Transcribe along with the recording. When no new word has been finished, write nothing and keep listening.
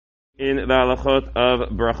in the halachot of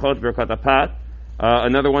brachot Birkat Apat.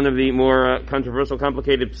 Another one of the more controversial,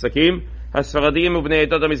 complicated psakim. Hasfaradim ubnei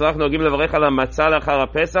edot hamizrach nogim levarech al hamatzah lachar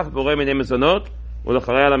haPesach borei minei mezonot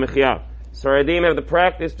ulacharei al hamechiyah. Sfaradim have the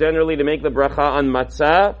practice generally to make the bracha on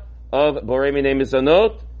matzah of borei minei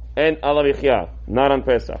mezonot and al hamechiyah, not on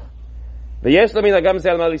Pesach. V'yesh lamin hagam zeh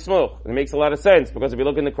al ma lismoch. It makes a lot of sense because if you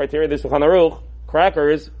look in the criteria of the Shulchan Aruch,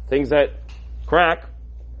 crackers, things that crack,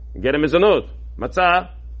 get a mezonot. Matzah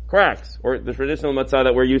cracks, or the traditional matzah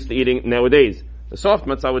that we're used to eating nowadays. The soft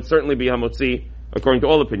matzah would certainly be hamotzi, according to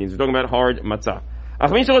all opinions. We're talking about hard matzah.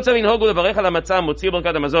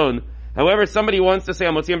 However, somebody wants to say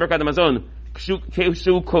hamotzi and berkat hamazon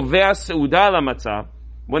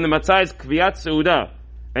when the matzah is kviat seuda,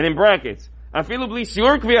 and in brackets,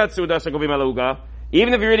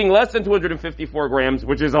 even if you're eating less than 254 grams,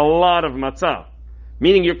 which is a lot of matzah,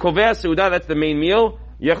 meaning your kovea seuda, that's the main meal,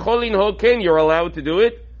 you're allowed to do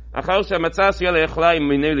it. Because it's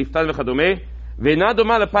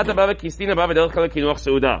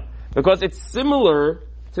similar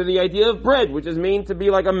to the idea of bread, which is meant to be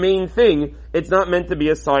like a main thing. It's not meant to be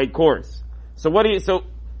a side course. So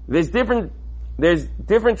there's different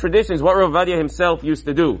traditions what Rav Ovadia himself used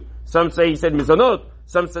to do. Some say he said mizonot,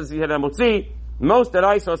 some says he had hamotzi. Most that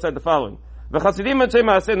I saw said the following.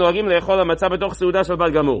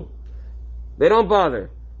 They don't bother.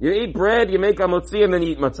 You eat bread, you make hamotzi, and then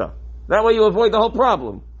you eat matzah. That way you avoid the whole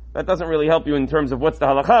problem. That doesn't really help you in terms of what's the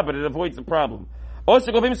halakha, but it avoids the problem. Or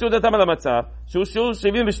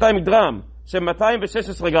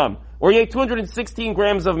you ate 216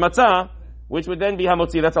 grams of matzah, which would then be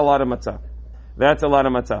hamotzi. That's a lot of matzah.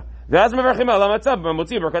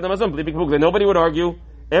 Then nobody would argue.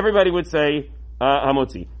 Everybody would say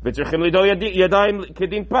hamotzi.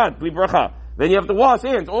 Then you have to wash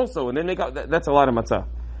hands also, and then make out. That's a lot of matzah.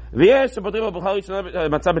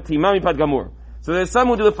 So there's some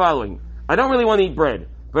who do the following. I don't really want to eat bread,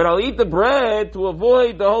 but I'll eat the bread to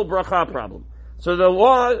avoid the whole bracha problem. So they're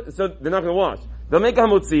not going to wash. They'll make a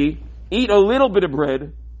hamotzi, eat a little bit of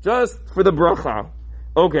bread, just for the bracha,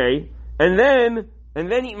 okay, and then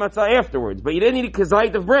eat matzah afterwards. But you didn't eat a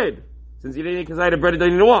kazait of bread. Since you didn't eat a kazait of bread, you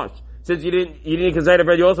don't need to wash. Since you didn't eat a kazait of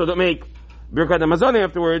bread, you also don't make birkat hamazon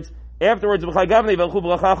afterwards. After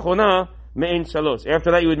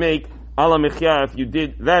that you would make ala mechia if you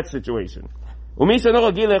did that situation.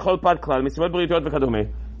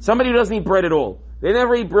 Somebody who doesn't eat bread at all. They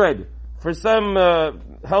never eat bread for some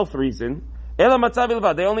health reason. They only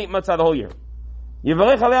eat matzah the whole year.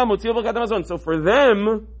 So for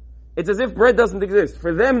them, it's as if bread doesn't exist.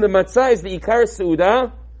 For them, the matzah is the ikar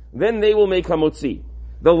seuda, then they will make hamotzi.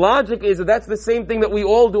 The logic is that that's the same thing that we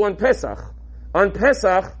all do on Pesach. On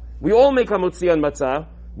Pesach, we all make hamotzi on matzah,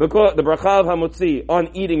 because the bracha of hamotzi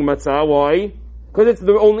on eating matzah. Why? Because it's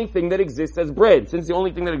the only thing that exists as bread. Since the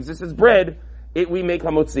only thing that exists as bread, we make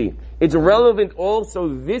hamotzi. It's relevant also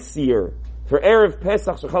this year for Erev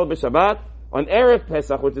Pesach Shechal b'Shabbat. On Erev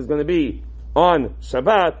Pesach, which is going to be on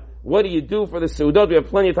Shabbat, what do you do for the Seudot? We have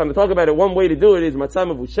plenty of time to talk about it. One way to do it is matzah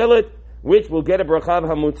mevushelet, which will get a bracha of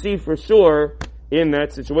hamotzi for sure in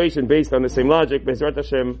that situation based on the same logic. Be'ezrat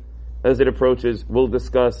Hashem, as it approaches, we'll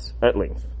discuss at length.